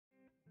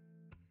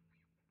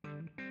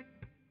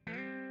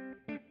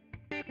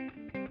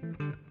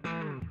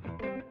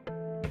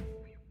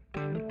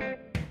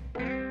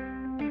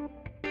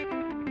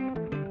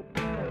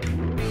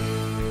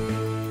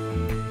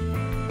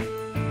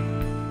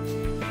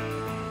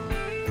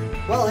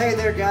Well, hey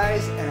there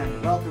guys,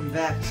 and welcome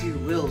back to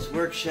Will's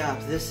Workshop.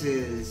 This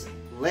is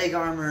leg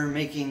armor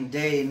making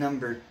day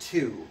number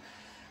 2.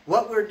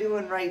 What we're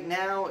doing right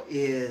now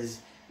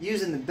is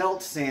using the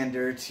belt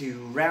sander to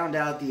round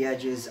out the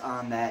edges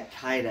on that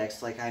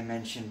kydex like I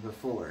mentioned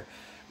before.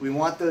 We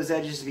want those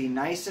edges to be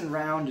nice and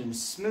round and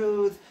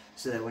smooth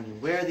so that when you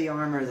wear the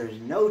armor there's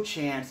no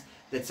chance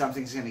that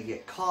something's going to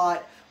get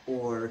caught,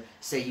 or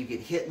say you get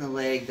hit in the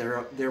leg,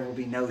 there will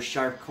be no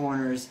sharp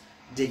corners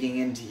digging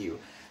into you.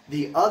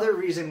 The other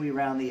reason we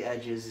round the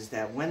edges is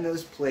that when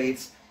those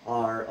plates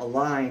are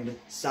aligned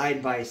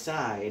side by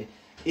side,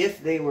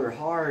 if they were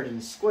hard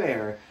and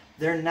square,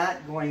 they're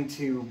not going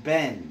to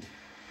bend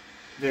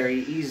very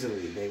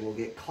easily. They will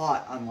get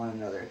caught on one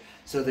another.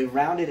 So the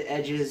rounded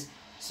edges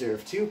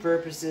serve two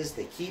purposes.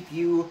 They keep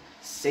you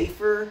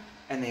safer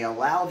and they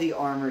allow the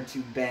armor to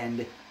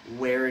bend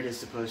where it is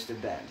supposed to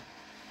bend.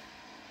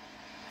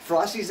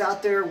 Frosty's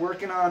out there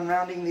working on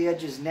rounding the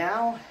edges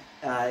now.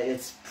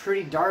 It's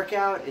pretty dark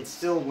out. It's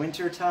still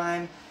winter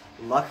time.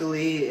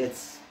 Luckily,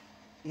 it's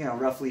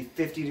roughly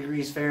 50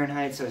 degrees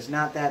Fahrenheit, so it's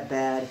not that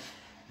bad.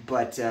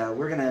 But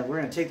we're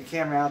gonna take the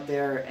camera out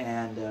there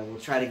and we'll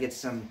try to get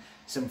some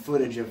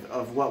footage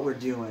of what we're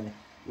doing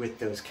with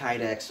those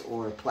kydex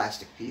or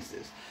plastic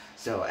pieces.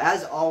 So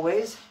as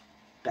always,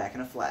 back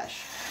in a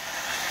flash.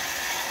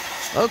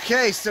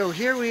 Okay, so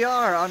here we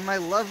are on my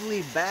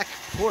lovely back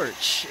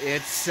porch.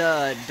 It's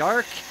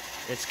dark.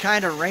 It's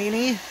kind of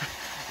rainy.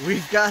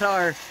 We've got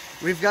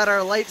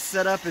our lights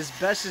set up as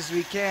best as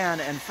we can,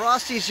 and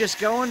Frosty's just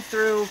going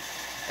through,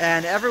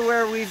 and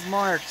everywhere we've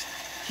marked,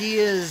 he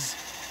is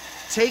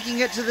taking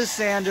it to the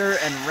sander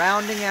and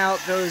rounding out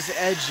those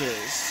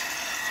edges.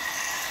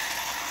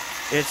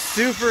 It's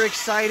super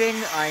exciting,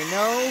 I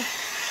know,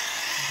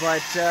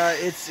 but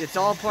it's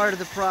all part of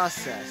the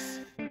process.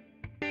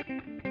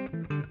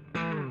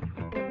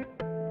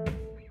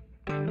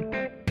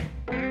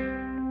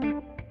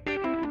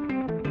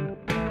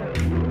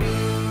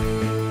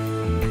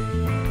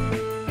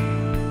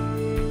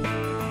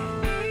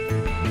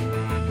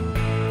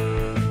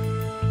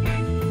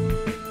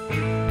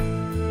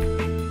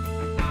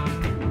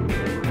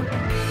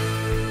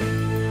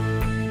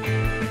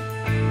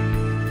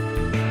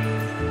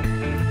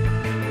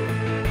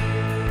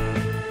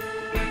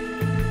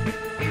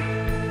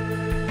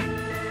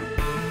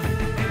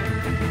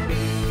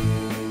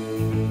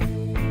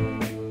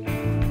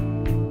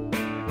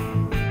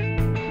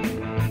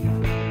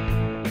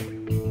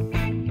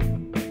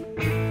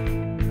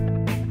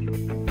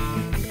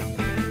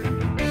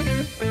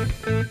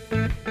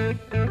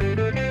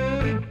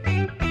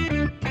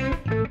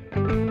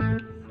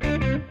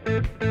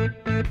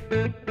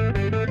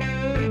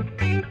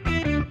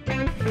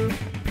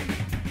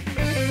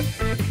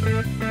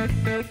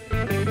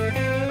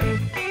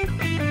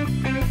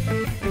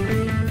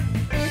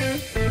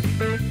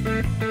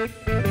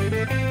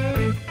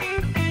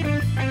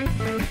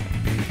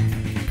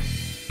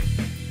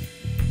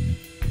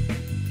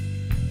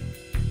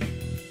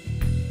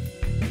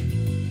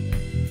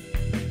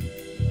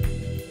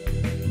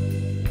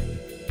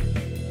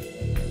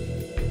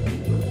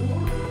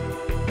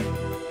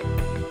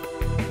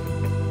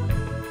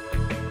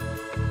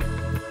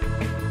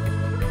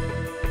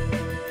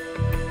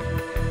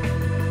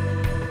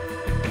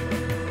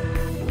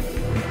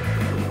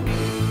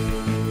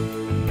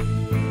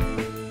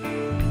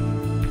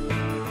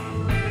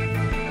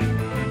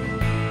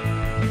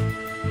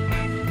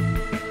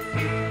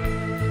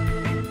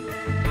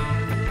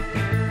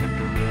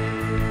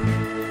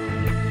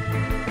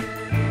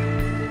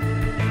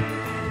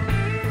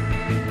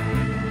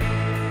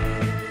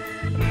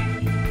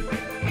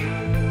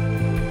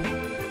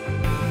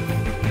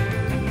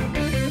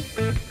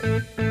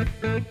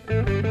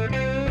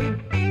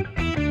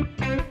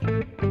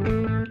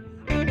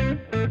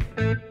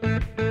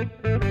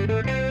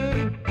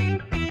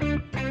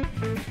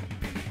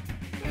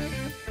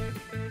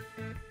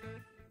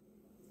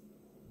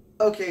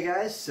 Okay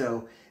guys,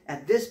 so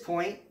at this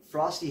point,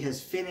 Frosty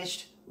has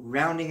finished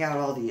rounding out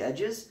all the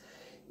edges.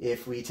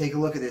 If we take a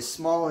look at this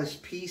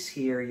smallest piece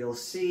here, you'll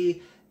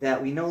see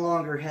that we no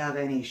longer have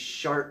any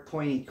sharp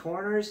pointy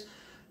corners.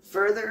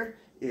 Further,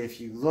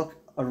 if you look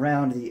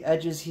around the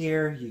edges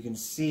here, you can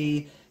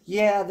see,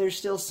 yeah, there's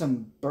still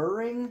some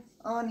burring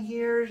on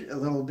here,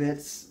 little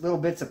bits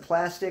of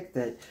plastic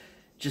that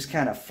just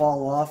kind of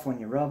fall off when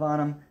you rub on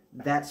them.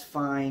 That's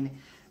fine.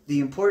 The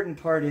important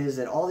part is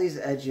that all these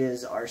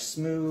edges are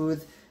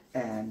smooth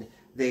and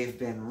they've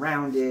been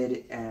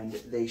rounded, and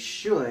they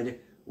should,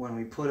 when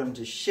we put them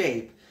to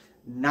shape,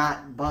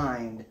 not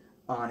bind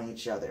on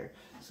each other.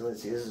 So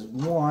let's see, this is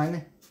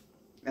 1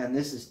 and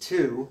this is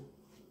 2.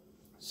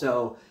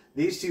 So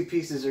these two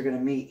pieces are going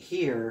to meet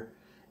here,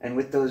 and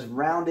with those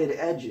rounded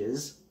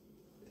edges,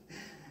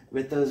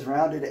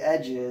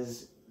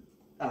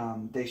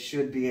 they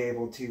should be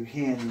able to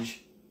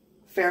hinge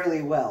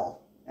fairly well.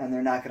 And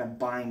they're not going to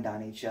bind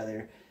on each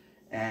other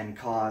and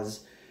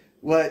cause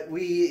what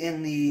we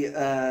in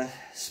the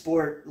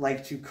sport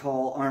like to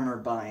call armor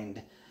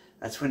bind.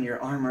 That's when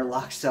your armor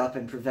locks up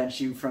and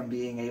prevents you from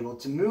being able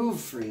to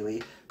move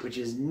freely, which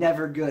is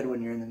never good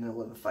when you're in the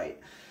middle of a fight.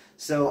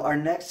 So our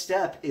next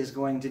step is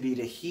going to be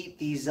to heat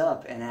these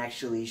up and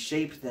actually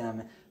shape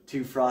them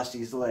to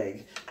Frosty's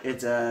leg.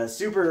 It's a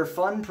super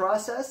fun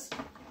process.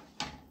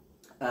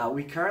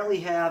 We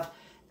currently have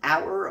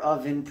our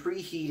oven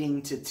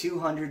preheating to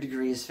 200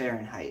 degrees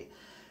Fahrenheit.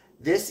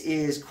 This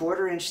is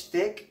 1/4 inch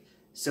thick,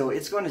 so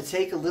it's going to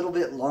take a little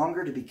bit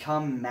longer to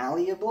become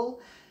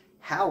malleable.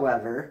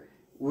 However,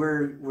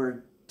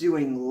 we're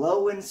doing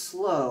low and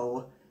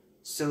slow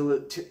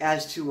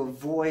as to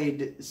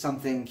avoid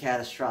something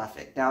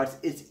catastrophic. Now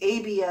it's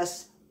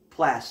ABS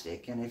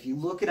plastic, and if you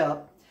look it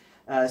up,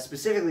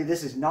 specifically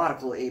this is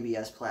nautical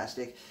ABS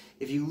plastic.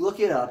 If you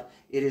look it up,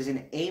 it is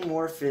an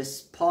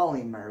amorphous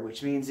polymer,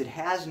 which means it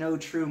has no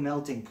true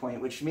melting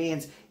point, which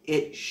means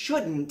it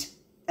shouldn't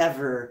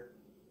ever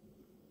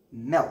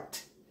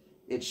melt.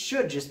 It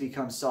should just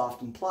become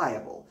soft and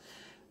pliable.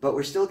 But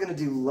we're still going to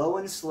do low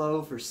and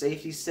slow for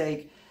safety's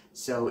sake,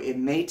 so it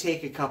may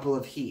take a couple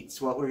of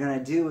heats. What we're going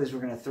to do is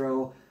we're going to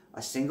throw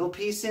a single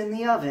piece in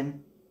the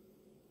oven,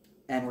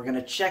 and we're going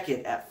to check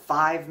it at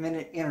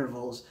 5-minute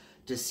intervals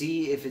to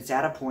see if it's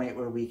at a point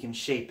where we can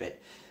shape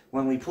it.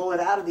 When we pull it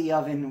out of the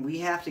oven, we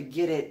have to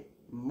get it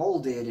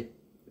molded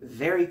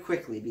very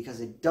quickly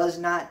because it does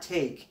not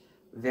take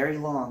very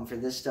long for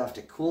this stuff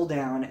to cool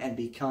down and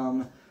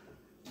become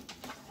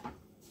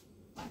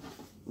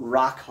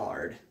rock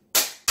hard.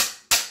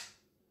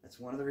 That's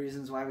one of the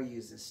reasons why we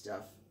use this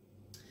stuff.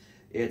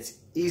 It's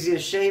easy to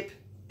shape,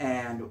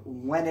 and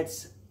when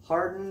it's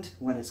hardened,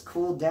 when it's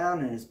cooled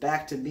down and it's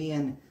back to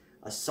being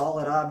a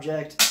solid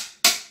object,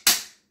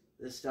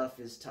 this stuff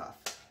is tough.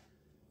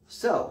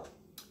 So,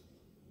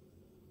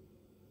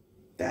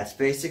 that's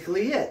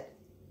basically it.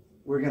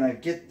 We're going to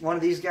get one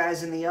of these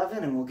guys in the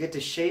oven and we'll get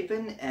to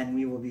shaping, and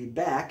we will be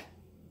back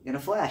in a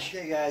flash.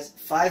 Okay guys,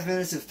 5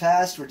 minutes have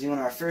passed. We're doing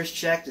our first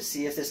check to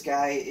see if this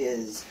guy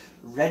is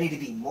ready to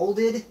be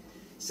molded.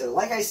 So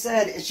like I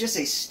said, it's just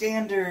a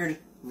standard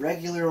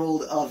regular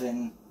old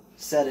oven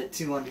set at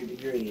 200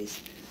 degrees.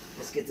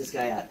 Let's get this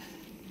guy out.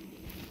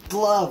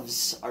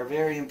 Gloves are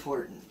very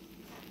important.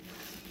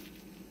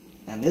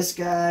 And this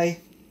guy,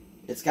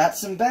 it's got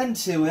some bend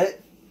to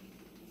it,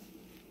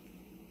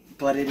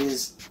 but it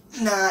is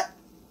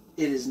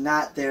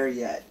not there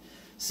yet.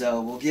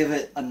 So we'll give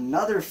it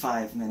another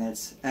 5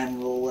 minutes, and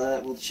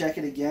we'll check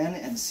it again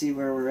and see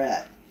where we're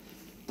at.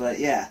 But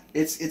yeah,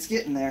 it's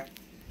getting there.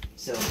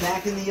 So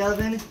back in the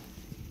oven.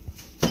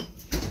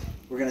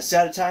 We're gonna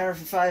set a timer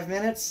for 5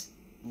 minutes,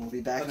 and we'll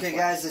be back. Okay,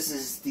 guys, this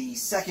is the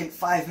second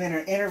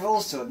 5-minute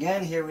interval. So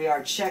again, here we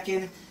are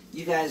checking.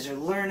 You guys are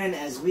learning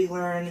as we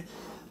learn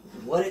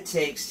what it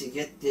takes to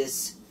get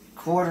this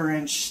 1/4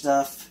 inch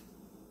stuff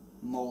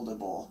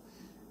moldable.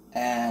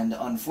 And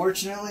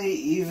unfortunately,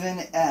 even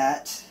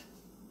at,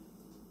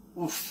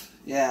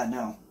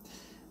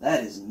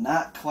 that is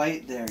not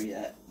quite there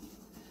yet.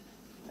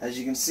 As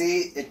you can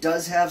see, it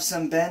does have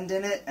some bend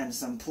in it and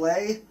some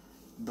play,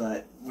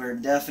 but we're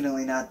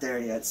definitely not there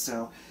yet.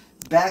 So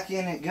back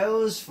in it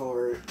goes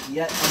for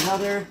yet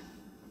another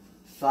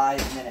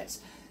 5 minutes.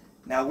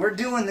 Now we're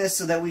doing this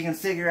so that we can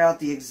figure out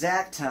the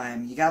exact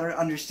time. You gotta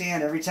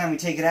understand, every time we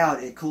take it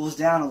out, it cools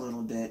down a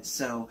little bit.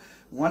 So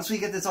once we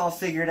get this all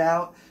figured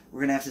out,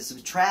 we're gonna have to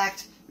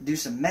subtract, do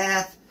some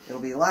math.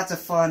 It'll be lots of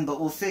fun,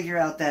 but we'll figure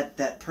out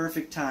that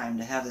perfect time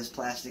to have this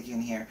plastic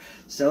in here.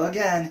 So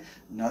again,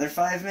 another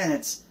 5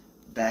 minutes,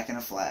 back in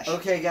a flash.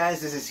 Okay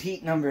guys, this is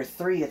heat number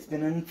 3. It's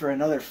been in for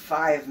another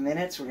 5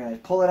 minutes. We're gonna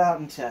pull it out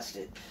and test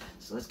it.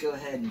 So let's go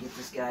ahead and get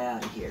this guy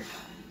out of here.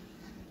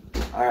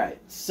 Alright,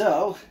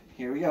 so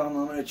here we go,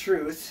 moment of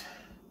truth.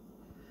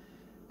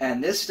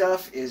 And this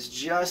stuff is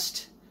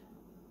just,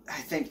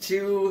 I think,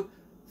 too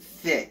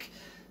thick.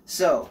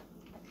 So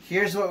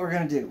here's what we're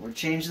going to do. We're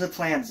changing the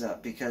plans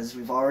up because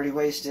we've already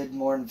wasted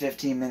more than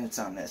 15 minutes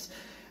on this.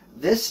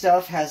 This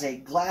stuff has a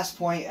glass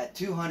point at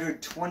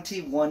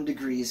 221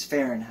 degrees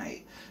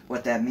Fahrenheit.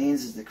 What that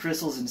means is the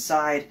crystals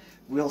inside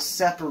will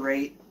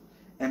separate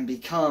and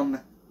become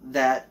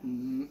that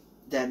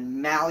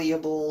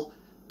malleable,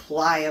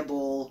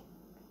 pliable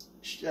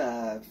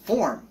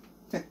form.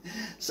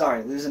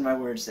 Sorry, losing my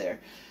words there.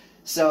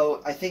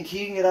 So I think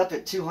heating it up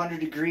at 200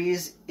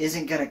 degrees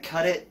isn't going to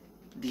cut it.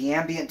 The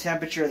ambient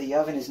temperature of the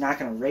oven is not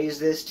going to raise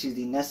this to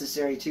the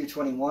necessary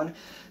 221.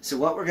 So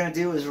what we're going to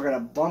do is we're going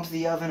to bump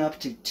the oven up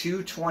to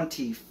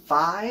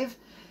 225.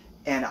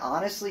 And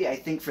honestly, I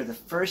think for the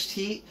first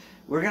heat,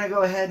 we're going to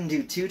go ahead and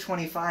do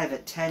 225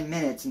 at 10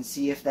 minutes and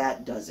see if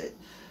that does it.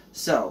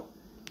 So,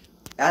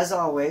 as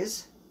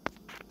always,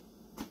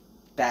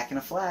 back in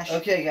a flash.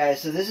 Okay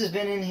guys, so this has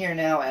been in here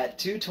now at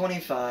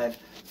 225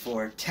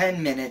 for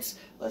 10 minutes.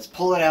 Let's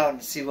pull it out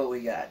and see what we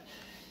got.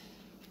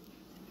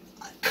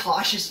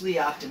 Cautiously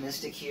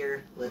optimistic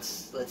here.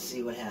 Let's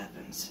see what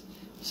happens.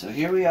 So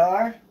here we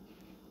are.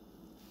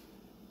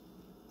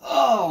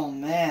 Oh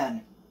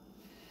man.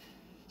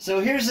 So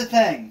here's the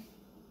thing.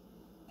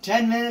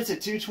 10 minutes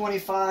at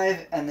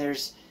 225 and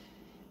there's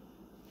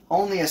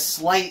only a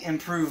slight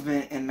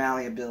improvement in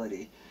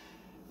malleability.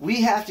 we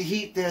have to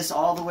heat this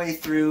all the way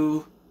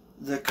through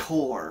the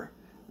core.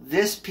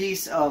 This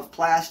piece of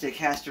plastic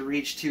has to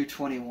reach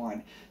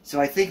 221. So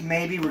I think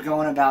maybe we're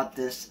going about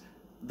this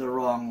the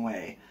wrong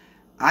way.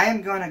 I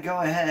am going to go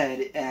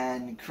ahead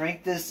and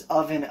crank this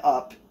oven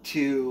up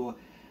to,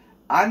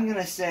 I'm going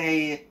to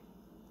say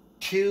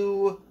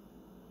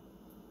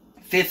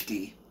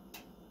 250.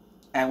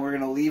 And we're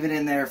going to leave it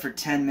in there for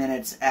 10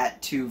 minutes at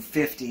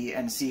 250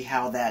 and see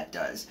how that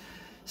does.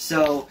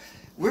 So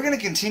we're going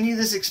to continue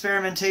this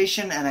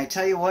experimentation, and I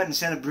tell you what,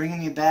 instead of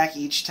bringing you back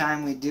each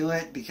time we do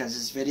it, because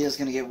this video is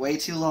going to get way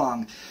too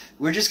long,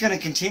 we're just going to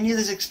continue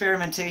this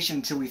experimentation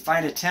until we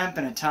find a temp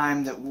and a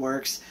time that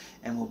works,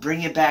 and we'll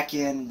bring you back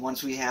in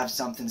once we have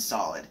something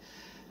solid.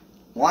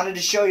 Wanted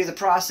to show you the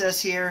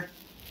process here,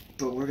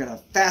 but we're going to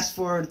fast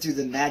forward through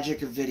the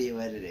magic of video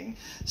editing.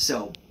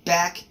 So,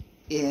 back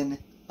in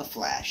a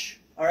flash.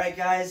 Alright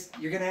guys,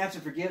 you're going to have to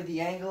forgive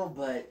the angle,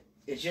 but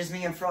it's just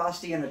me and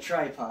Frosty and a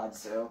tripod,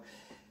 so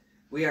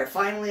we are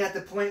finally at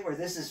the point where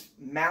this is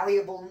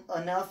malleable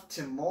enough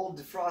to mold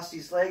to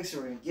Frosty's legs, so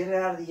we're going to get it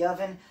out of the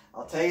oven.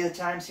 I'll tell you the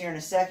times here in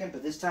a second,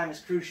 but this time is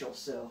crucial,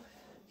 so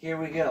here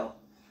we go.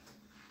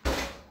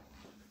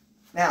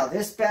 Now,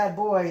 this bad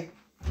boy,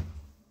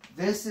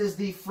 this is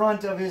the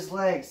front of his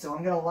leg, so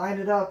I'm going to line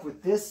it up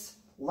with this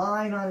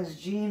line on his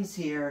jeans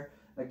here.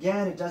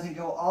 Again, it doesn't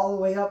go all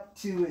the way up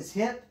to his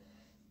hip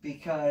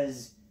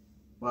because,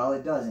 well,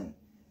 it doesn't.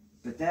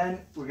 But then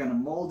we're going to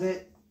mold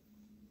it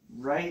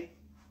right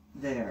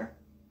there.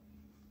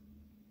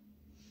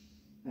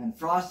 And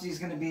Frosty's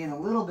going to be in a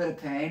little bit of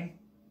pain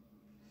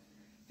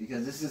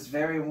because this is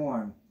very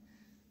warm.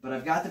 But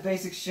I've got the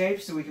basic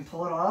shape so we can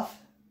pull it off.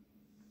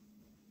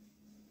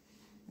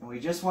 And we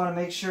just want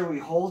to make sure we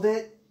hold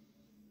it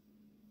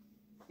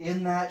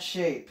in that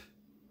shape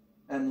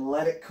and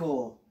let it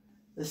cool.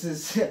 This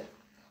is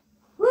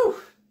whew,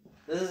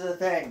 this is a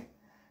thing.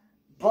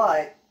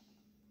 But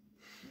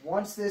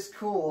once this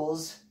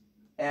cools,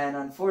 and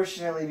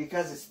unfortunately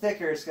because it's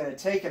thicker it's going to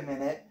take a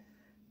minute,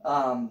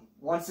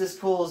 once this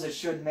cools it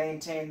should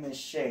maintain this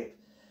shape.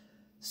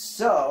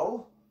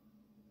 So,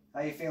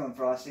 how you feeling,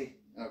 Frosty?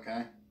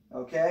 Okay.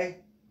 Okay?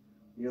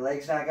 Your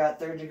leg's not got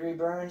third-degree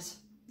burns?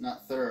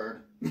 Not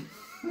third.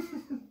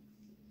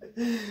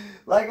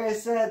 Like I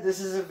said,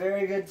 this is a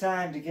very good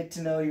time to get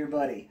to know your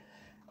buddy.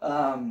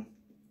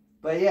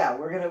 But yeah,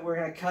 we're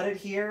gonna cut it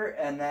here,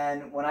 and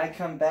then when I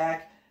come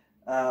back,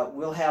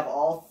 we'll have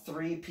all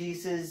three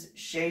pieces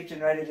shaped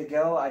and ready to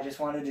go. I just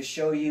wanted to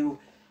show you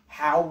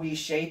how we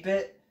shape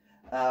it.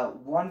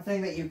 One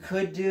thing that you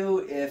could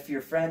do if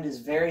your friend is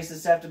very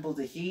susceptible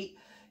to heat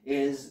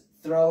is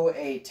throw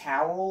a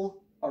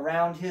towel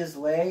around his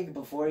leg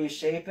before you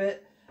shape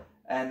it,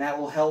 and that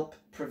will help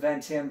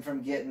prevent him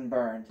from getting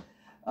burned.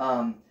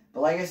 But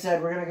like I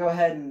said, we're going to go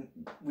ahead and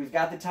we've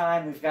got the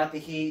time, we've got the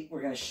heat,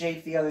 we're going to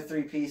shape the other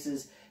three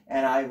pieces,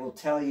 and I will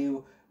tell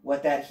you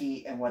what that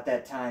heat and what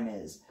that time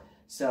is.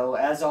 So,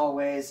 as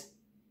always,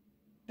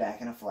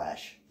 back in a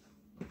flash.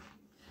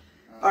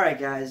 Alright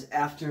guys,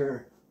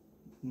 after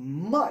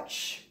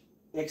much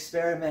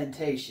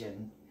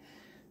experimentation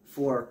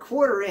for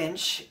 1/4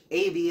 inch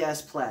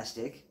ABS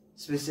plastic,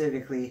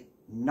 specifically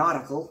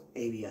nautical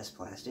ABS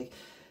plastic,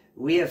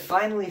 we have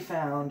finally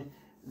found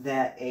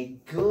that a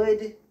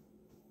good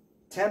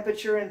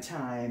temperature and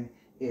time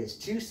is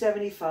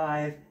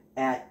 275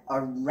 at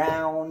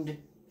around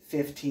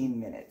 15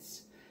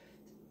 minutes.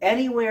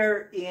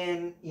 Anywhere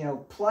in,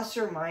 plus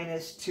or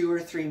minus 2 or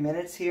 3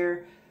 minutes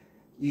here,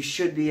 you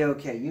should be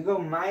okay. You go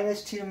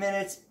minus 2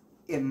 minutes,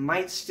 it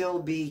might still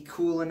be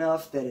cool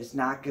enough that it's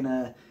not going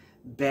to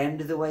bend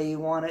the way you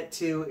want it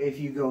to. If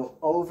you go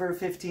over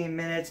 15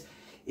 minutes,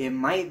 it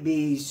might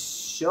be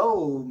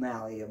so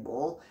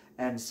malleable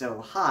and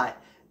so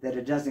hot that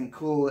it doesn't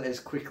cool as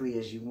quickly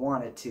as you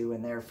want it to,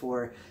 and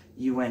therefore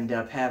you end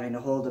up having to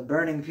hold a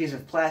burning piece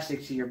of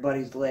plastic to your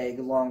buddy's leg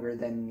longer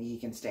than he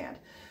can stand.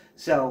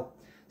 So,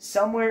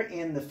 somewhere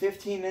in the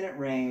 15-minute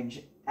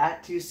range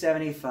at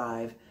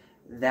 275,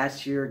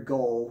 that's your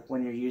goal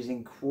when you're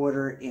using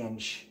 1/4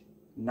 inch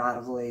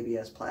nautical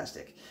ABS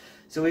plastic.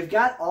 So we've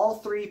got all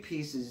three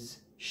pieces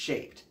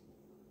shaped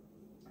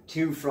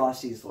to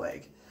Frosty's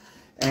leg.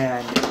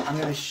 And I'm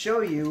going to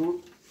show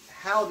you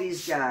how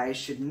these guys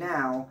should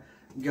now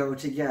go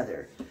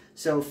together.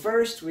 So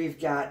first we've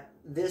got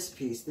this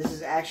piece. This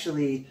is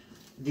actually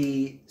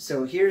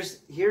so here's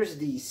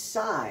the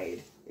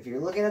side. If you're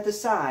looking at the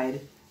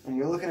side and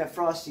you're looking at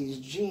Frosty's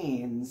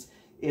jeans,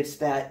 it's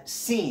that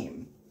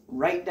seam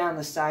right down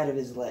the side of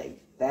his leg.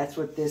 That's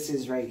what this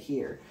is right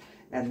here.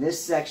 And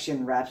this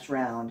section wraps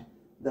around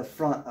the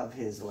front of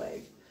his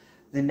leg.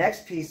 The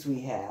next piece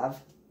we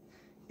have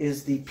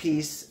is the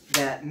piece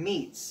that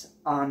meets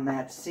on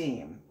that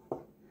seam.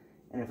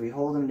 And if we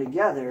hold them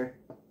together,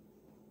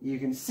 you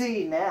can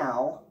see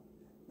now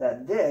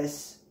that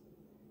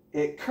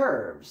it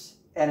curves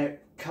and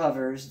it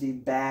covers the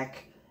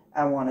back,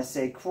 I want to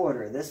say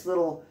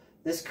 1/4.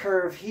 This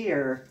curve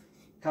here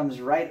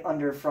comes right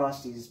under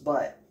Frosty's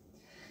butt.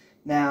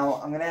 Now,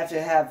 I'm going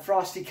to have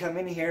Frosty come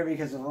in here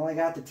because I've only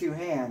got the 2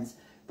 hands.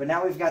 But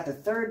now we've got the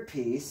third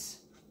piece,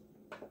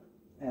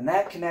 And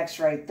that connects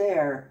right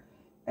there,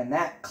 and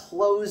that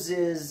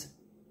closes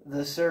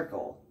the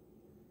circle.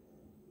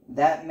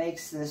 That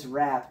makes this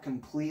wrap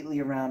completely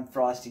around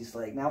Frosty's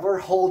leg. Now we're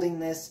holding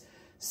this,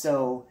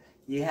 so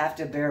you have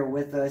to bear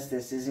with us.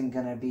 This isn't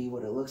going to be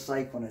what it looks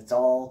like when it's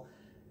all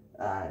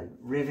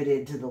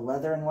riveted to the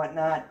leather and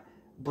whatnot,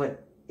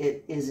 but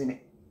it is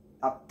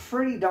a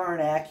pretty darn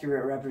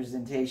accurate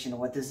representation of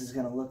what this is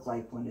going to look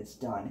like when it's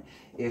done.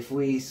 If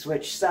we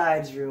switch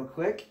sides real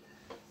quick,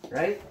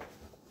 right?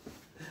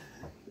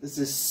 This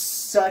is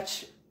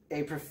such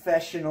a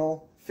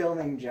professional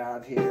filming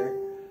job here.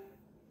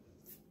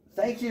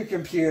 Thank you,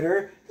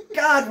 computer.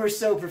 God, we're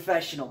so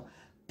professional.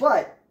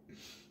 But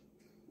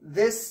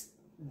this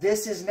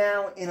is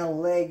now in a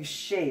leg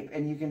shape,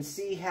 and you can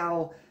see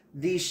how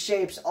these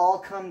shapes all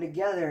come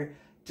together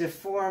to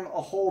form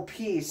a whole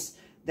piece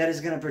that is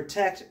going to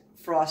protect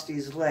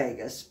Frosty's leg,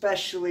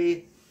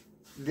 especially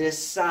this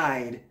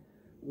side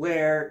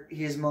where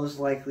he is most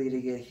likely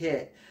to get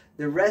hit.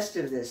 The rest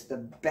of this, the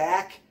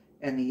back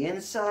and the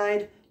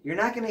inside, you're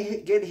not going to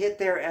get hit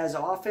there as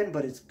often,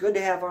 but it's good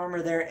to have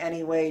armor there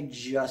anyway,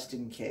 just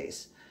in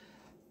case.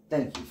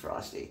 Thank you,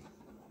 Frosty.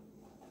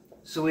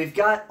 So we've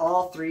got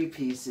all three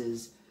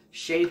pieces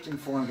shaped and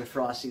formed to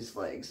Frosty's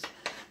legs.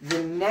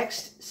 The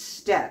next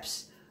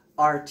steps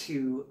are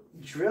to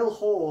drill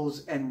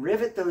holes and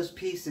rivet those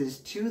pieces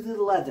to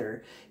the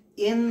leather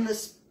in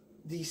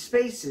the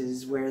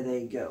spaces where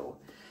they go.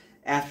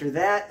 After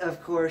that,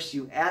 of course,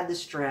 you add the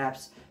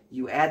straps,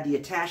 you add the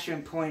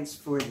attachment points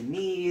for the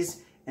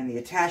knees, and the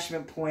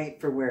attachment point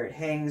for where it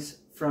hangs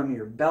from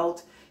your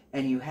belt,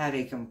 and you have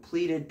a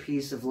completed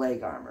piece of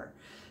leg armor.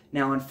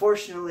 Now,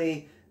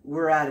 unfortunately,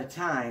 we're out of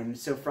time,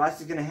 so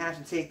Frosty's going to have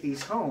to take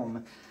these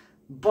home,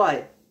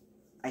 but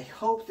I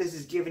hope this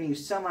has given you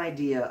some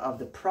idea of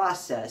the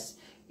process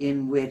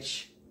in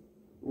which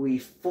we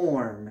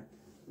form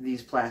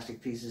these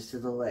plastic pieces to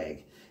the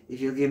leg. If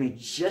you'll give me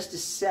just a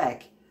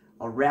sec,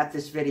 I'll wrap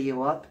this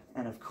video up,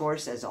 and of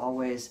course, as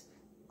always,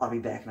 I'll be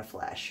back in a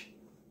flash.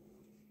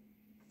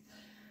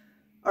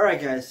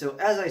 Alright guys, so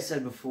as I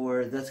said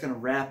before, that's going to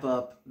wrap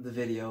up the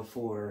video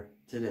for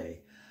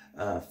today.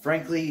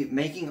 Frankly,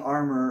 making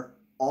armor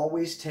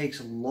always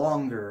takes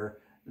longer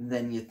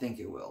than you think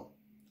it will.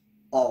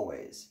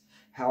 Always.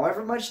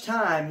 However much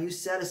time you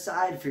set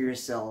aside for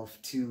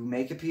yourself to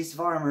make a piece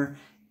of armor,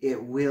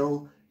 it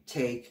will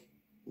take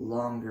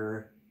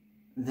longer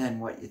than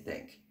what you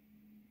think.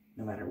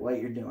 No matter what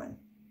you're doing.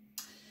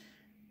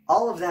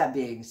 All of that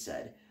being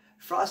said,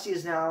 Frosty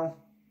is now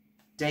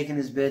taking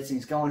his bits and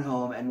he's going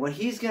home, and what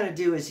he's going to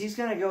do is he's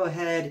going to go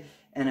ahead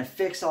and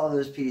affix all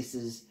those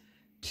pieces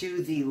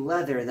to the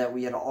leather that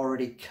we had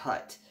already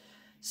cut.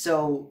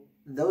 So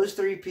those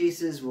three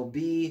pieces will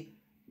be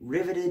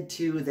riveted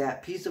to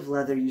that piece of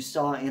leather you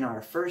saw in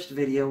our first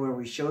video where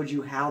we showed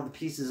you how the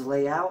pieces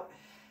lay out.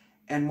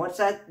 And what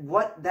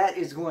that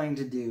is going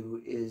to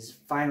do is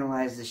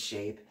finalize the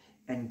shape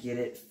and get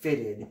it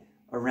fitted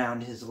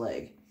around his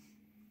leg.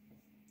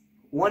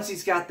 Once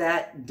he's got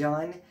that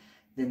done,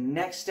 the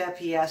next step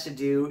he has to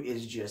do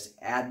is just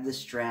add the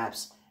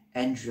straps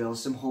and drill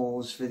some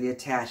holes for the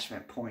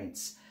attachment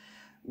points.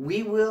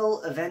 We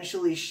will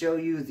eventually show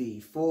you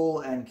the full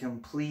and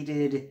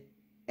completed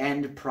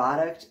end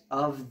product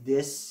of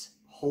this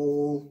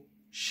whole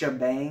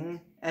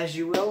shebang, as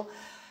you will.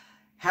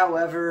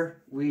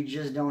 However, we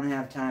just don't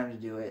have time to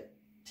do it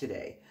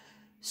today.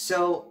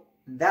 So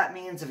that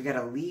means I've got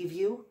to leave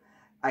you.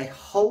 I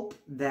hope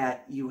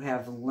that you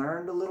have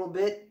learned a little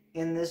bit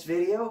in this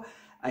video.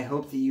 I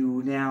hope that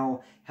you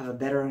now have a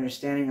better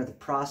understanding of the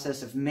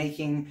process of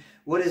making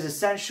what is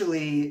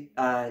essentially,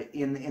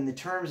 in the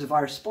terms of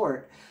our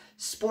sport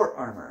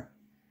armor.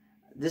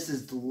 This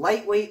is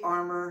lightweight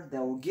armor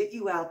that will get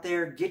you out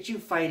there, get you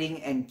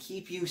fighting, and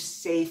keep you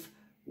safe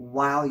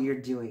while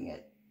you're doing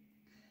it.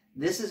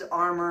 This is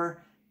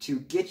armor to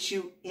get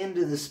you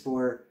into the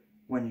sport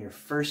when you're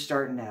first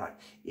starting out.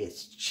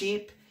 It's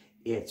cheap,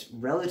 it's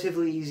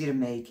relatively easy to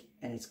make,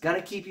 and it's going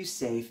to keep you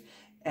safe.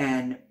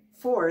 And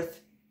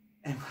fourth,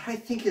 and what I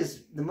think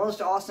is the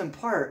most awesome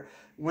part,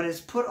 when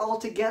it's put all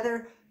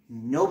together,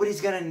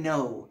 nobody's going to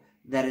know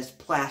that it's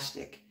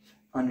plastic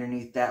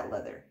underneath that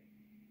leather.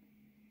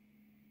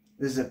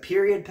 This is a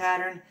period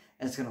pattern,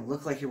 and it's going to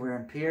look like you're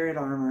wearing period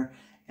armor,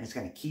 and it's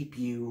going to keep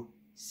you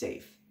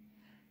safe.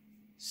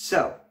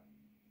 So,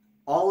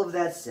 all of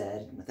that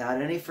said,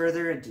 without any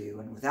further ado,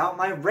 and without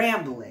my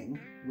rambling,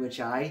 which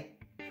I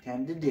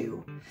tend to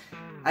do,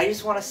 I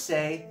just want to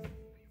say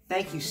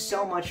thank you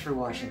so much for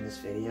watching this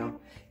video.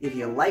 If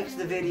you liked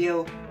the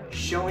video,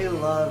 show me the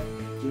love,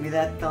 give me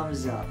that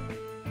thumbs up.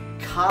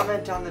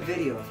 Comment on the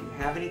video. If you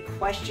have any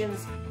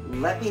questions,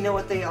 let me know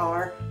what they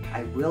are.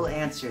 I will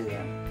answer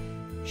them.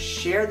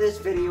 Share this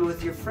video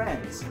with your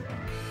friends.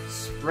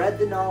 Spread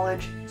the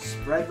knowledge,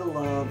 spread the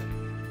love,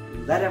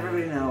 let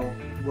everybody know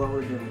what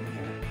we're doing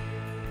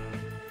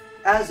here.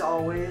 As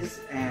always,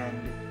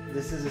 and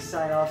this is a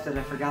sign off that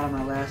I forgot on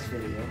my last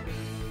video,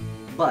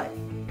 but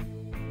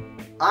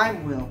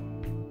I'm Will.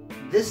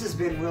 This has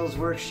been Will's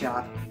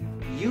Workshop.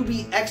 You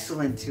be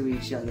excellent to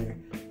each other,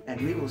 and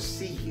we will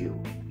see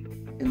you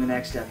in the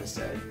next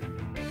episode.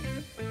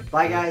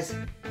 Bye, guys.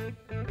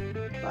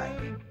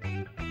 Bye.